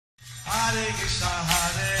Krishna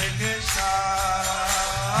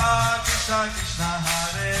Krishna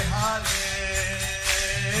Hare Hare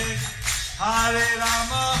Hare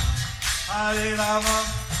Rama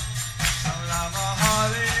Rama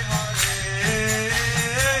Hare Hare.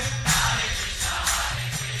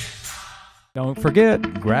 Don't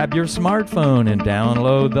forget, grab your smartphone and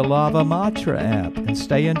download the Lava Matra app and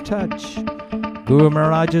stay in touch. Guru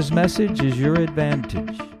Maharaj's message is your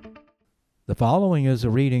advantage. The following is a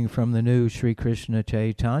reading from the new Sri Krishna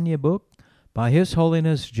Caitanya book by His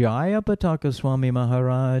Holiness Jayapataka Swami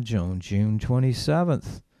Maharaj on June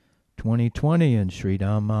 27th, 2020 in Sri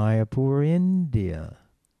Mayapur, India.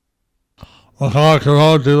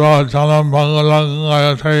 Chalam Bangalang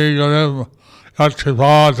Ayatayam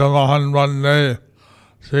Yatchipatamahan Vande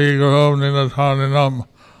Sri Guru Ninathaninam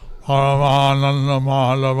Paramananda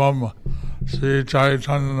Mahalavam Sri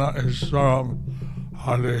Chaitanya Iswaram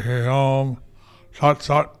Hare Om Sat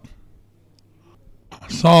Sat.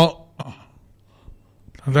 So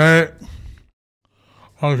today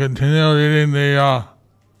I'll continue reading the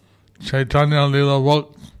Caitanya Lila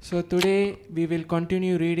book. So today we will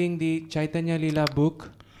continue reading the Caitanya Lila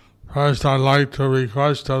book. First, I'd like to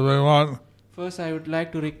request everyone. First, I would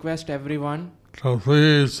like to request everyone to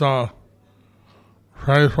please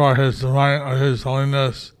pray for His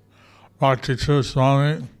Holiness Bhakti Charu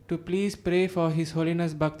Swami. To please pray for His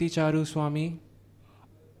Holiness Bhakti Charu Swami.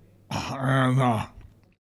 And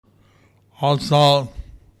also,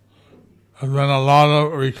 there's been a lot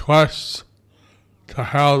of requests to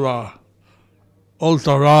have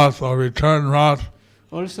Ulta Rath or Return Rath.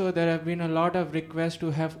 Also, there have been a lot of requests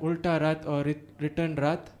to have Ulta Rath or Return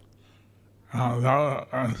Rath.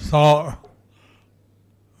 And so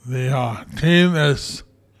the team is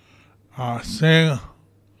seeing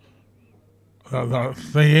the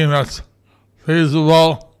thinking that's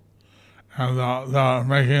feasible, and they're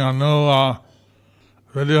making a new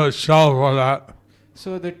video show for that.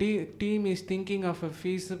 So the team is thinking of a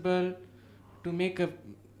feasible to make a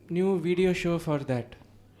new video show for that.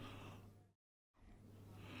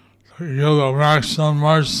 To give the maximum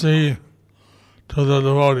mercy to the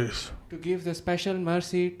devotees. To give the special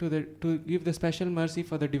mercy for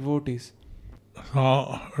the devotees.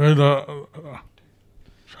 So read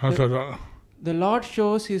the Lord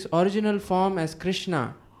shows His original form as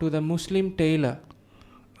Krishna to the Muslim Tailor.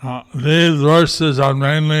 These verses are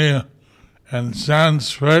mainly in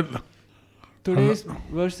Sanskrit. Today's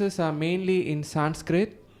verses are mainly in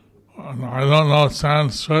Sanskrit. I don't know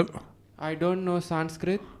Sanskrit. I don't know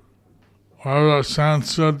Sanskrit. Wherever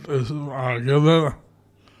Sanskrit is given,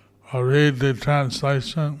 I'll read the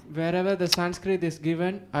translation. Wherever the Sanskrit is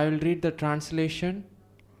given, I will read the translation.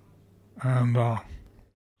 And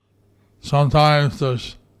sometimes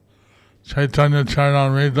there's Chaitanya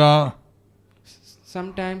Charitamrita.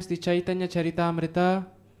 Sometimes the Chaitanya Charitamrita.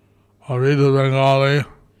 I'll read the Bengali.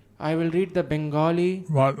 I will read the Bengali.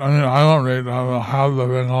 But I don't read. I will have the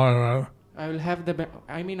Bengali read. I will have the.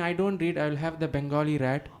 I don't read. I will have the Bengali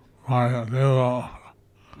read. By Deva.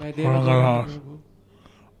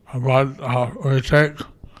 But we take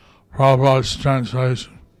Prabhupada's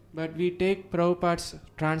translation. But we take Prabhupada's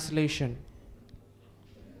translation.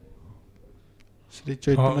 So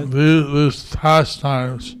these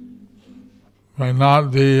pastimes may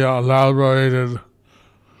not be elaborated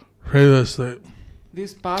previously.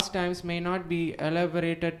 These pastimes may not be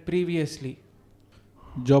elaborated previously.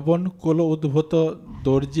 যবন কোল উদ্ভূত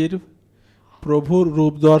দর্জির প্রভুর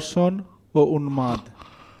রূপ দর্শন ও উন্মাদ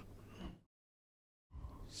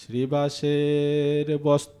শ্রীবাসের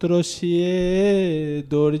বস্ত্র সিয়ে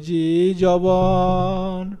দর্জি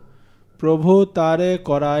যবন প্রভু তারে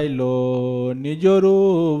করাইল নিজ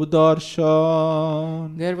রূপ দর্শন.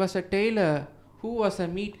 There was a tailor who was a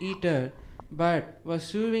meat eater but was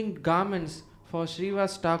sewing garments for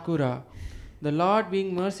Srivas Thakura. The Lord, being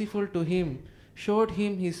merciful to him, showed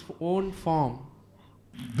him His own form.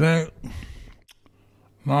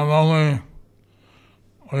 Not only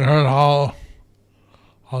we heard how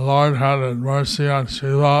the Lord had mercy on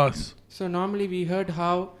Srivas. So normally we heard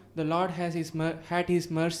how the Lord had His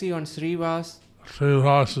mercy on Srivas.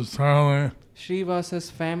 Srivas' family. Srivas'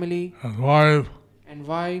 family. His wife. And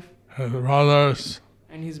wife. His brothers.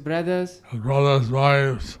 And his brothers. His brothers'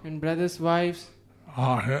 wives. And brothers' wives.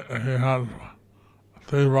 He had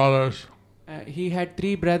 3 brothers. He had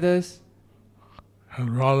 3 brothers. His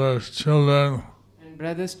brothers' children. And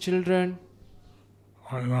brothers' children.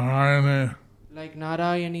 Like Narayani. Like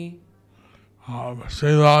Narayani.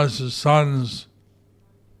 Srivas' sons.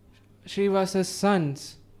 Srivas' sons.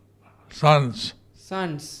 Sons.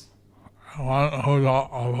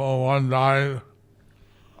 One died.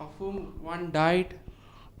 Of whom one died.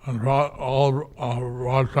 and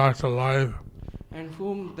brought back to life, and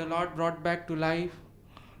whom the Lord brought back to life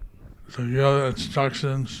to give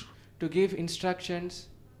instructions. to give instructions.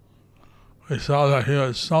 We saw that he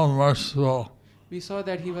was so merciful We saw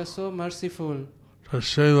that he was so merciful to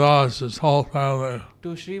Srivasa's whole family. to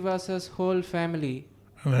Srivasa's whole family.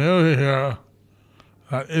 And here we hear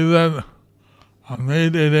that even a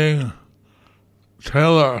meat-eating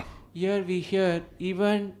tailor Here we hear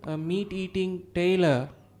even a meat-eating tailor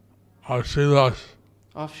of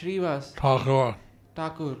Srivas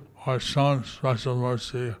Thakur was shown special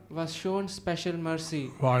mercy was shown special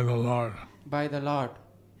mercy by the Lord. by the Lord.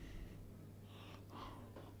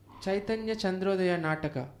 Caitanya Chandrodaya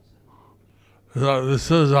Nataka.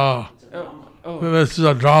 This is a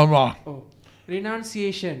Oh, drama,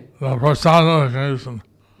 renunciation. the personification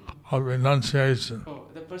of renunciation.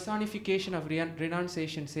 The personification of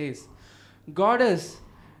renunciation says, Goddess,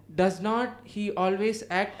 does not he always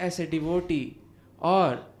act as a devotee,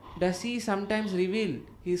 or does he sometimes reveal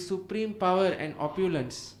his supreme power and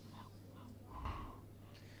opulence?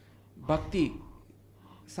 Bhakti,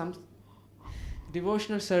 some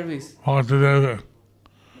devotional service,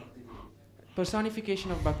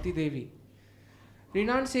 personification of Bhakti Devi.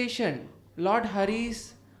 Renunciation, Lord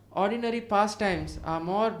Hari's ordinary pastimes are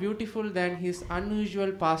more beautiful than his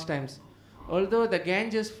unusual pastimes. Although the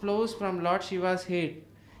Ganges flows from Lord Shiva's head,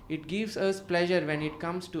 it gives us pleasure when it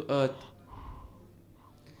comes to earth.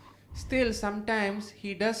 Still, sometimes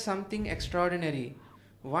he does something extraordinary.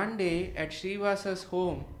 One day at Srivasa's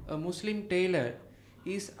home, a Muslim tailor,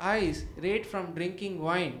 his eyes red from drinking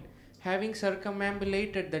wine, having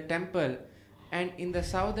circumambulated the temple, and in the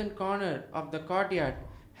southern corner of the courtyard,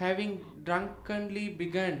 having drunkenly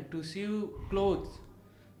begun to sew clothes,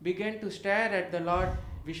 began to stare at the Lord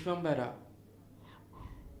Vishwambara.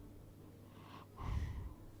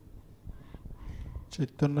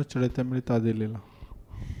 Chaitanya Charitamrita আদি লীলা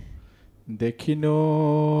দেখিনু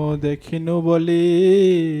দেখিনু বলি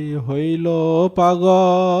হইল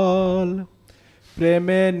পাগল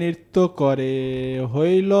প্রেমে নৃত্য করে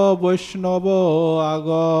হইল বৈষ্ণব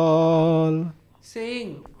আগল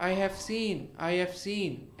Saying, I have seen,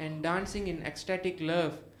 and dancing in ecstatic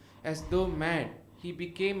love as though mad, he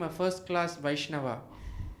became a first-class Vaishnava.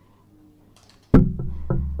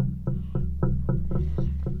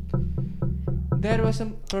 There was a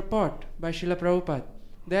purport by Srila Prabhupada.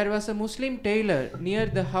 There was a Muslim tailor near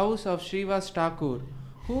the house of Srivas Thakur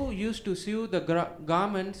who used to sew the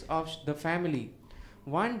garments of the family.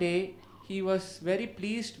 One day, he was very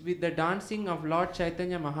pleased with the dancing of Lord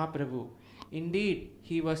Caitanya Mahaprabhu. Indeed,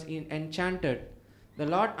 he was enchanted. The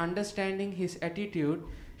Lord, understanding his attitude,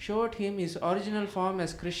 showed him his original form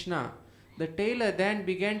as Krishna. The tailor then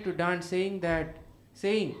began to dance, saying,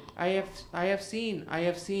 I have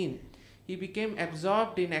seen. He became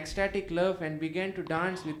absorbed in ecstatic love and began to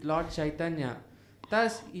dance with Lord Caitanya.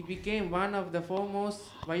 Thus, he became one of the foremost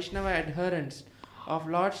Vaishnava adherents of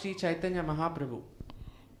Lord Sri Caitanya Mahaprabhu.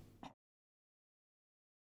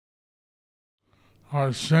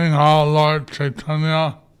 Seeing how Lord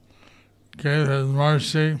Caitanya gave his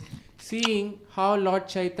mercy Seeing how Lord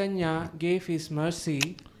Caitanya gave his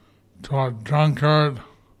mercy to a drunkard,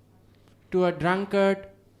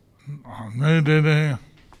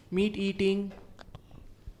 meat-eating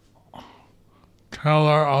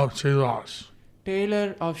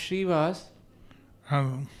tailor of Srivas,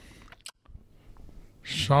 and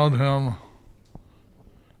showed him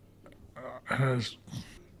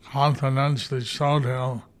confidentially showed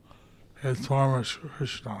him his form as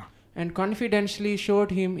Krishna. and confidentially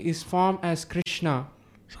showed him his form as Krishna.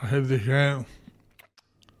 So he became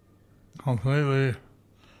completely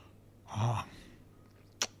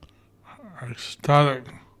ecstatic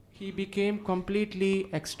He became completely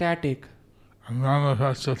ecstatic and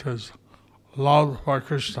manifested his love for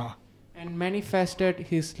Krishna and manifested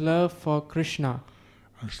his love for Krishna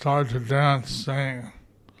and started to dance saying,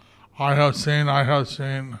 I have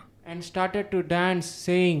seen. And started to dance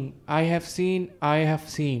saying, I have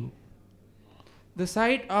seen. The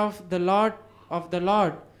sight of the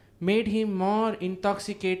Lord made him more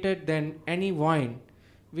intoxicated than any wine.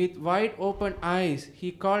 With wide open eyes,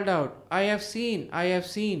 he called out, I have seen.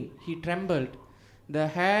 He trembled. The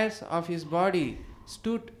hairs of his body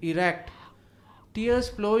stood erect. Tears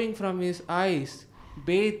flowing from his eyes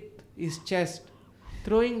bathed his chest.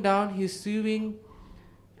 Throwing down his sewing,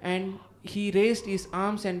 and he raised his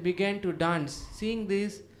arms and began to dance. Seeing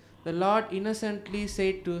this, the Lord innocently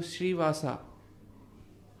said to Srivasa,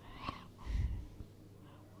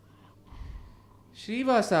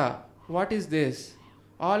 Srivasa, what is this?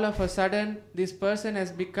 All of a sudden, this person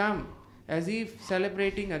has become as if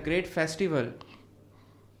celebrating a great festival.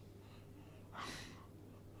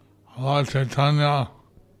 Lord Caitanya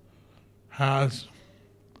has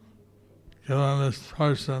given this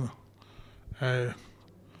person a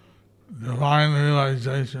divine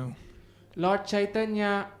realization. Lord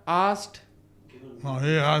Chaitanya asked, No,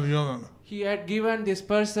 he had given, he had given this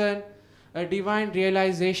person a divine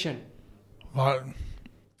realization. but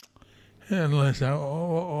he didn't listen.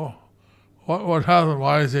 What happened?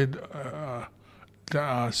 Why is he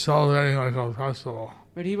celebrating like a festival?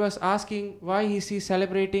 But he was asking, why is he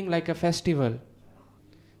celebrating like a festival?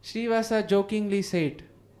 Srivasa jokingly said,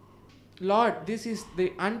 Lord, this is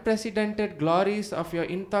the unprecedented glories of your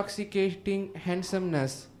intoxicating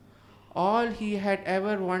handsomeness. All he had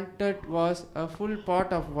ever wanted was a full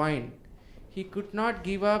pot of wine. He could not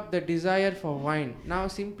give up the desire for wine. Now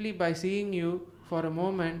simply by seeing you for a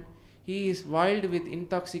moment, he is wild with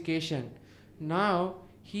intoxication. Now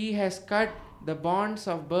he has cut the bonds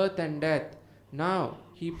of birth and death. Now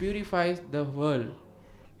he purifies the world.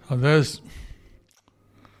 So this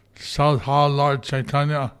shows how Lord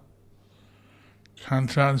Chaitanya can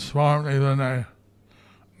transform even a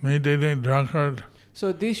meat-eating drunkard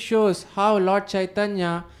So this shows how Lord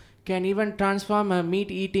Chaitanya can even transform a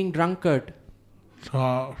meat-eating drunkard to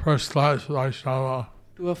a first-class Vaishnava.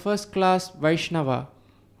 to a first-class Vaishnava.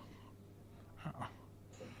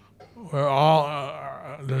 We're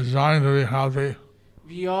all designed to be happy.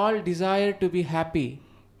 We all desire to be happy.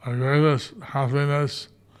 Our greatest happiness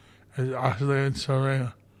is actually in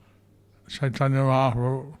serving Chaitanya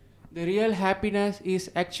Mahaprabhu. The real happiness is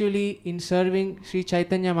actually in serving Sri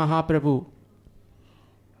Chaitanya Mahaprabhu.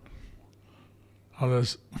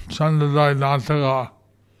 This Chandrodaya Nataka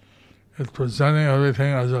is presenting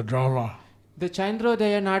everything as a drama. The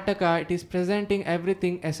Chandrodaya Nataka, it is presenting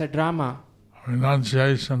everything as a drama.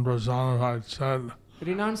 Renunciation personified said,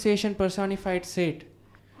 Renunciation personified said,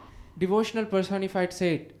 devotional personified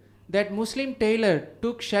said, that Muslim tailor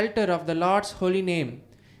took shelter of the Lord's holy name,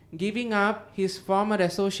 giving up his former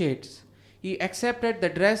associates. He accepted the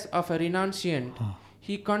dress of a renunciant.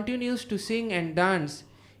 He continues to sing and dance,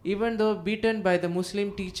 even though beaten by the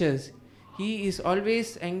Muslim teachers. He is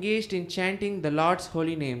always engaged in chanting the Lord's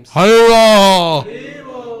holy names. Haribo!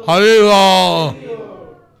 Haribo!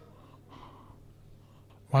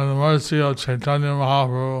 By the mercy of Chaitanya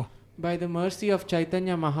Mahaprabhu, By the mercy of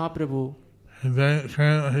Chaitanya Mahaprabhu, he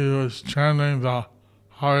was chanting the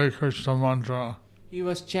Hare Krishna mantra. he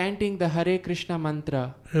was chanting the Hare Krishna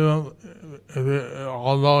mantra.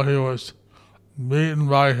 Although he was beaten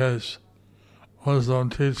by his Muslim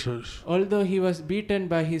teachers, Although he was beaten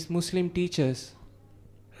by his Muslim teachers,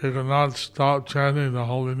 he could not stop chanting the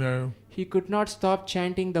holy name. he could not stop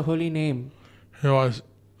chanting the holy name. He was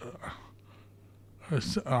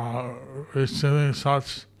receiving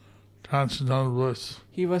such transcendental bliss.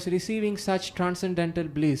 He was receiving such transcendental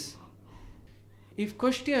bliss. If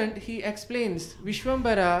questioned, he explains,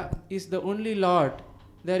 Vishwambara is the only Lord.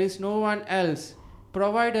 There is no one else.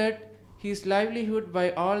 Provided his livelihood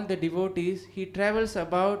by all the devotees, he travels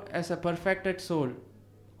about as a perfected soul.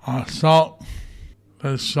 So,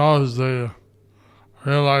 this shows the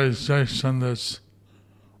realization this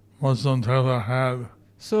Muslim tailor had.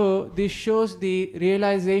 So, this shows the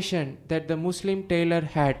realization that the Muslim tailor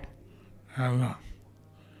had. And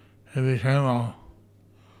he became a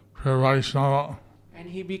pure Vaishnava, And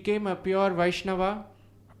he became a pure Vaishnava,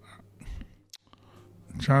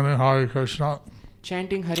 chanting Hare Krishna.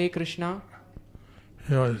 chanting Hare Krishna.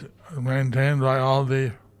 He was maintained by all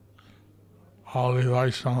the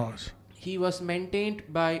Vaishnavas. He was maintained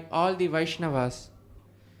by all the Vaishnavas.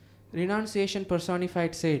 Renunciation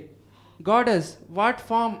personified said, Goddess, what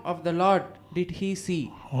form of the Lord did he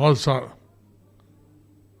see? Also,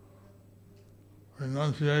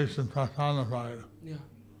 renunciation personified. Yeah.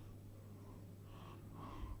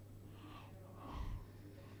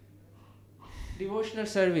 Devotional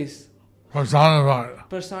service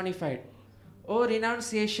personified. O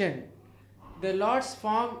renunciation, the Lord's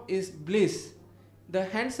form is bliss. The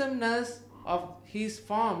handsomeness of his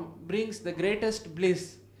form brings the greatest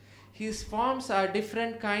bliss. His forms are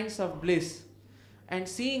different kinds of bliss, and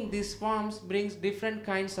seeing these forms brings different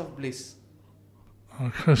kinds of bliss.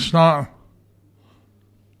 Krishna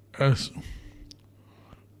is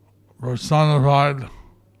personified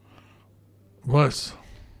bliss.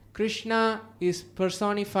 Krishna is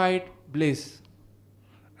personified bliss.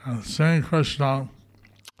 And seeing Krishna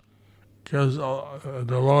gives a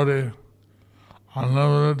devotee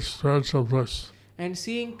unlimited spiritual bliss. And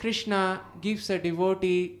seeing Krishna gives a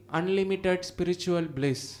devotee unlimited spiritual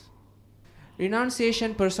bliss.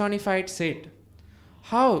 Renunciation personified said,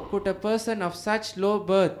 How could a person of such low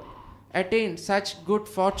birth attain such good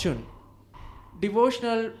fortune?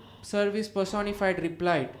 Devotional service personified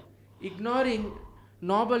replied, Ignoring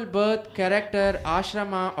noble birth, character,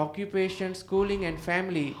 ashrama, occupation, schooling, and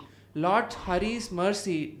family, Lord Hari's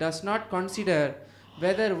mercy does not consider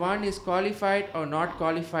whether one is qualified or not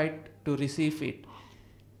qualified to receive it.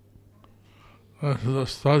 This is the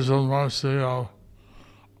special mercy of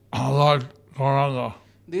Lord Gauranga.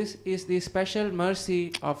 This is the special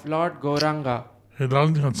mercy of Lord Gauranga. He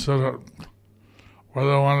doesn't consider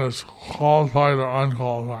whether one is qualified or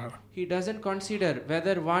unqualified. He doesn't consider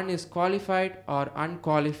whether one is qualified or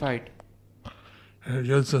unqualified. He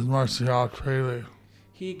gives his mercy out freely.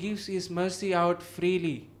 He gives his mercy out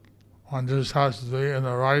freely. One just has to be in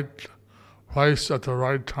the right place at the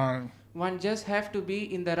right time. One just have to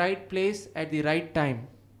be in the right place at the right time.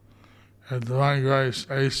 In Divine Grace,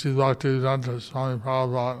 A.C. Bhaktivedanta Swami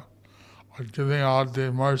Prabhupada was giving out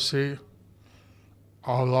the mercy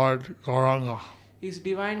of Lord Gauranga. His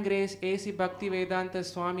Divine Grace A.C. Bhaktivedanta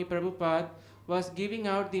Swami Prabhupada was giving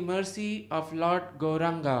out the mercy of Lord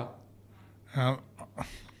Gauranga. And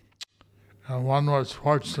one was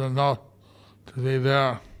fortunate enough to be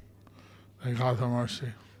there. They got the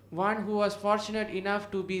mercy. One who was fortunate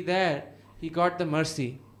enough to be there, he got the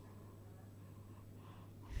mercy.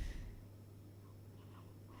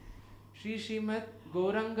 Shri Srimad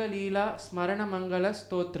Gauranga Lila Smarana Mangala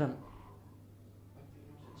Stotram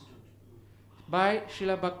by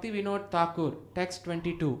Srila Bhakti Vinod Thakur, text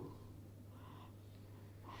 22.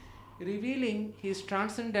 Revealing his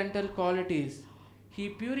transcendental qualities, he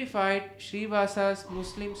purified Srivasa's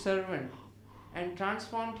Muslim servant and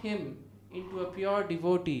transformed him into a pure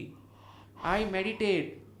devotee. I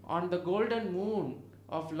meditate on the golden moon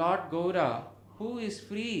of Lord Gaura, who is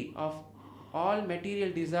free of all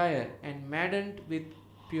material desire and maddened with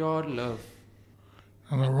pure love.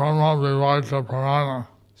 And the Brahma Vaivarta Purana,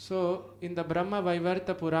 So, in the Brahma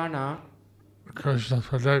Vaivarta Purana, Krishna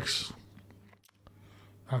predicts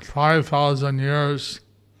that 5,000 years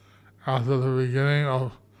after the beginning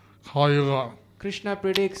of Kali Yuga, Krishna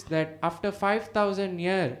predicts that after 5,000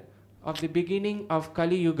 years of the beginning of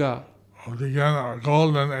Kali Yuga, will begin a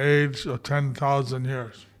golden age of 10,000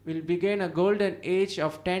 years, will begin a golden age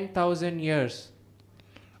of 10,000 years,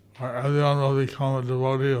 where everyone will become a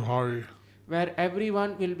devotee of Hari. where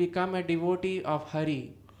everyone will become a devotee of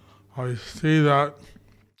Hari. We see that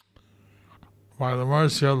by the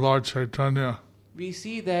mercy of Lord Caitanya, We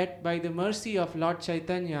see that by the mercy of Lord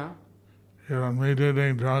Caitanya, even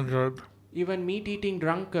meat-eating drunkard even meat-eating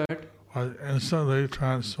drunkard was instantly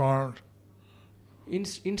transformed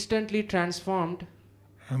instantly transformed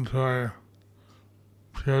into a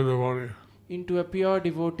pure devotee. into a pure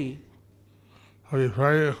devotee. We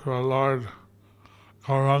pray for Lord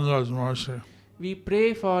Gauranga's mercy, We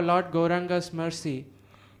pray for Lord Gauranga's mercy,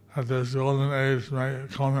 that this golden age may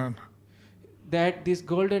come in that this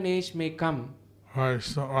golden age may come very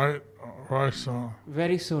soon,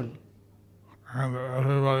 very soon, and that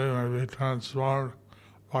everybody may be transformed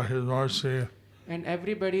by His mercy and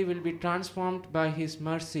everybody will be transformed by His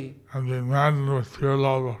mercy and be maddened with pure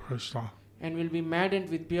love of Krishna. and will be maddened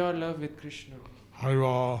with pure love with Krishna. Hari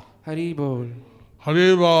Bol. Hari Bol.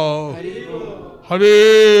 Hari Bol. Hari Bol.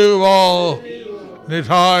 Hari Bol.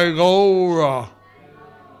 Nitai Gaura.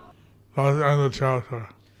 That's the end of the chapter.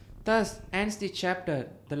 Thus ends the chapter.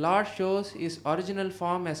 The Lord shows His original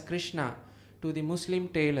form as Krishna to the Muslim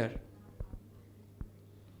tailor.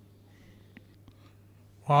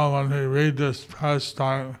 Well, when we read this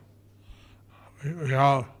pastime, we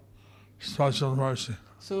have special mercy.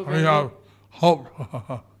 So We have hope.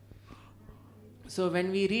 So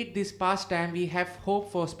when we read this pastime, we have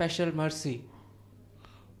hope for special mercy.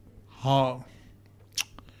 How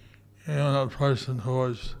even a person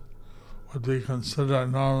who would be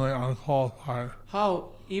considered normally unqualified, How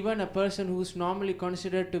even a person who is normally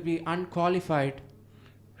considered to be unqualified,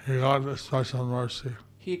 he got the special mercy.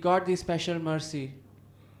 he got the special mercy.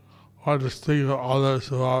 Or to speak of others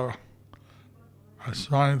who are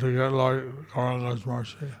aspiring to get Lord Gauranga's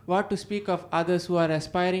mercy, What to speak of others who are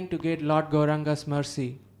aspiring to get Lord Gauranga's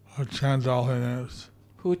mercy, who chant all His names.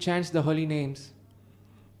 who chants the holy names.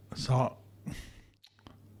 So,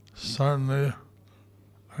 certainly,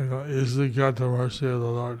 they can easily get the mercy of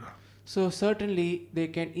the Lord. So certainly they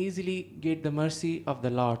can easily get the mercy of the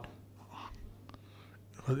Lord.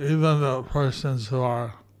 But even the persons who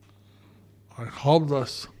are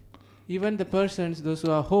hopeless Even the persons, those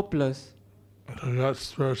who are hopeless, to get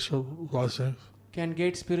spiritual blessings can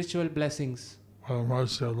get spiritual blessings by the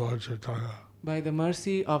mercy of Lord Chaitanya. by the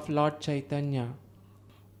mercy of Lord Caitanya.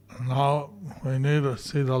 Now we need to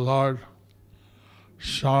see the Lord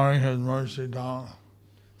showering His mercy down.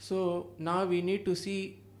 So now we need to see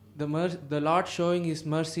the Lord showing His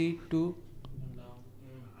mercy to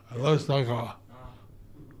It looks like a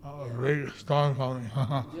big storm coming.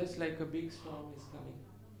 Just like a big storm is coming.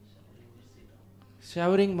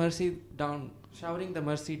 Showering the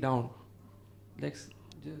mercy down. Let's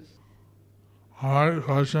just. Alright,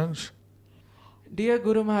 questions? Dear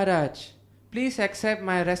Guru Maharaj, please accept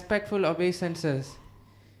my respectful obeisances.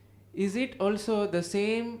 Is it also the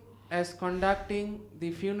same as conducting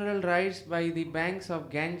the funeral rites by the banks of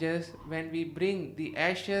Ganges when we bring the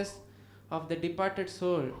ashes of the departed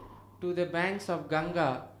soul to the banks of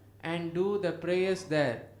Ganga and do the prayers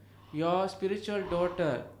there? Your spiritual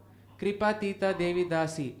daughter, Kripatita Devi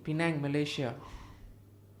Dasi, Penang, Malaysia.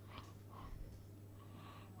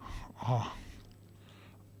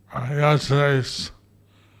 Yesterday's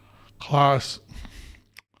class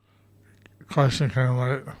question came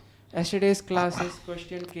late. Yesterday's class's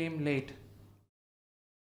question came late.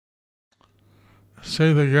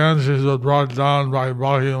 See, the Ganges was brought down by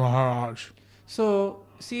Bhagi Maharaj. So,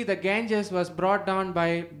 see, the Ganges was brought down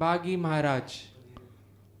by Bhagi Maharaj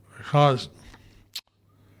Because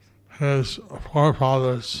his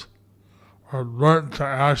forefathers were burnt to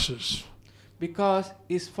ashes because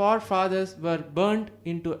his forefathers were burnt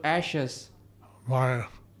into ashes by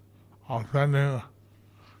offending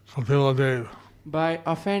Kapila Dev. by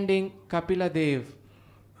offending Kapila Dev.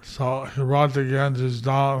 So he brought the Ganges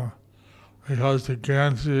down because the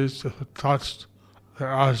Ganges, if it touched the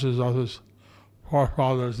ashes of his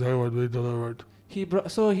forefathers, they would be delivered.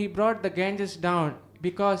 So he brought the Ganges down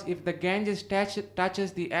because if the Ganges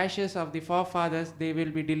touches the ashes of the forefathers, they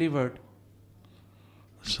will be delivered.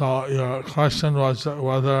 So your question was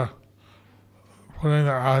whether putting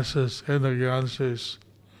the ashes in the Ganges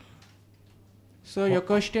So your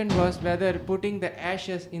question was whether putting the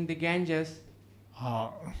ashes in the Ganges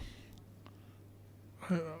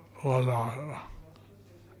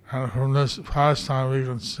and from this pastime we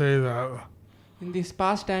can see that in this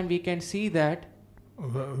pastime we can see that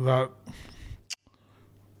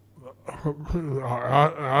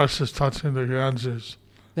ashes touching the Ganges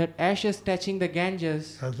ashes touching the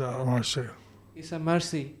Ganges is a mercy. is a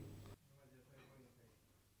mercy.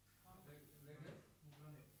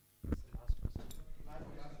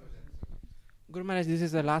 Guru Maharaj, this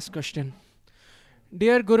is the last question.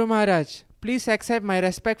 Dear Guru Maharaj, please accept my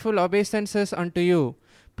respectful obeisances unto you.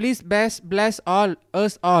 Please bless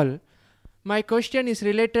us all. My question is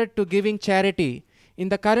related to giving charity. In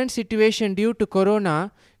the current situation due to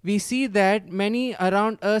Corona, we see that many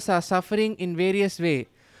around us are suffering in various ways.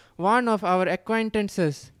 One of our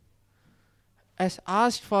acquaintances has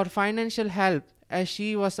asked for financial help as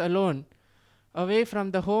she was alone, away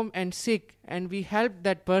from the home and sick, and we helped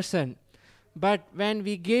that person. But when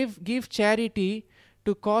we give charity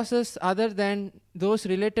to causes other than those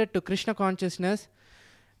related to Krishna consciousness,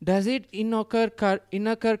 does it incur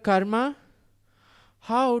karma?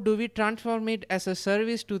 How do we transform it as a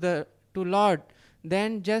service to Lord,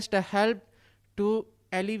 then just a help to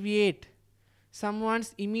alleviate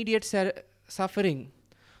someone's immediate suffering?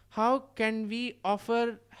 How can we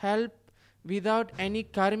offer help without any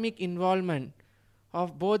karmic involvement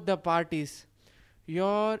of both the parties?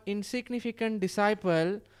 Your insignificant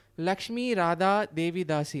disciple, Lakshmi Radha Devi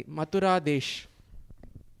Dasi, Mathura Desh.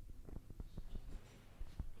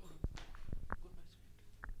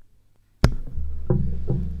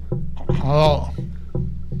 Hello.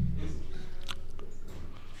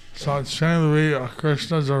 So it seems to be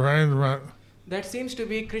Krishna's arrangement That seems to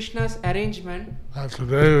be Krishna's arrangement.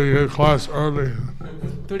 today we get class early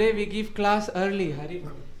Today we give class early, Hari.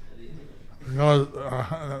 because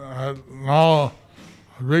now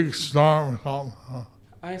a big storm come,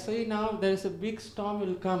 I see now there is a big storm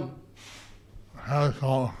will come. has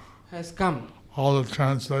come. Has come. All the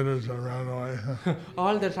translators have ran away.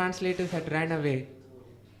 All the translators had ran away.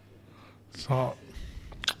 So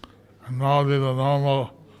now is the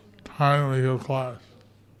normal time we give class.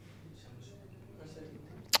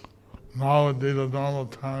 Now would be the normal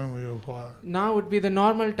time we give class. Now would be the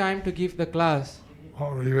normal time to give the class.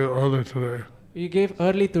 Oh, we gave early today. You gave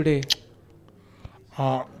early today.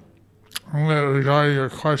 Regarding your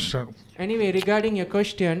question, Anyway, regarding your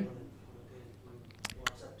question,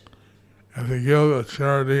 if you give a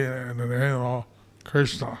charity in the name of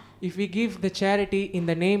Krishna, if we give the charity in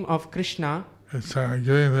the name of Krishna, it's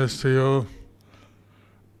giving this to you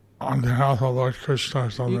on behalf of Lord Krishna or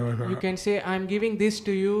something like that. you can say, I'm giving this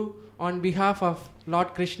to you on behalf of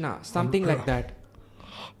Lord Krishna, something like that.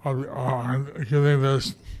 I'm giving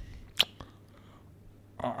this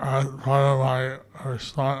as part of my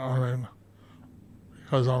response,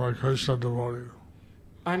 because I'm a Krishna devotee.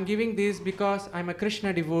 I'm giving this because I'm a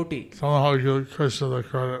Krishna devotee. Somehow give Krishna the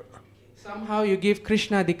credit. Somehow you give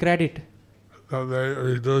Krishna the credit. that they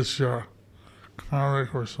reduce your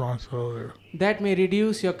karmic responsibility. That may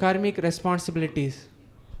reduce your karmic responsibilities.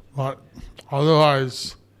 But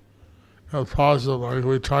otherwise, if possible, like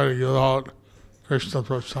we try to give out Krishna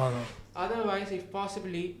prasadam. Otherwise, if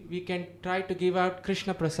possibly, we can try to give out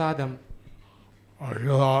Krishna prasadam. Or give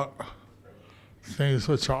out things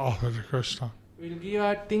which are offered to Krishna. We'll give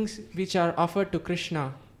out things which are offered to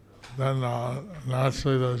Krishna. Then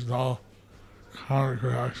naturally there's no karmic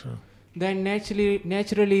reaction. Then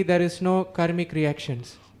naturally there is no karmic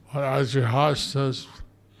reactions. But as grihastas,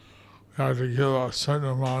 we have to give a certain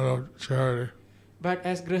amount of charity. But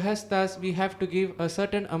as grihastas, we have to give a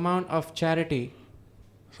certain amount of charity.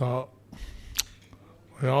 So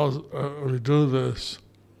we do this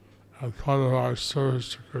as part of our service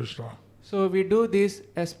to Krishna. So we do this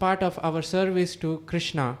as part of our service to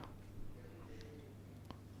Krishna.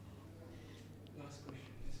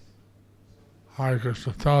 Hare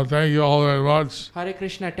Krishna. So thank you all very much. Hare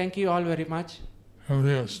Krishna, thank you all very much. Having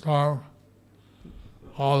a storm.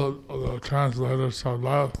 All the translators have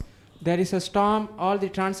left. There is a storm, all the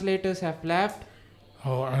translators have left.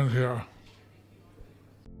 I'll end here.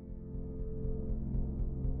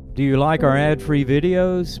 Do you like our ad-free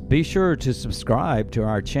videos? Be sure to subscribe to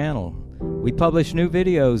our channel. We publish new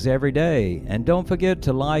videos every day, and don't forget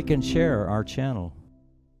to like and share our channel.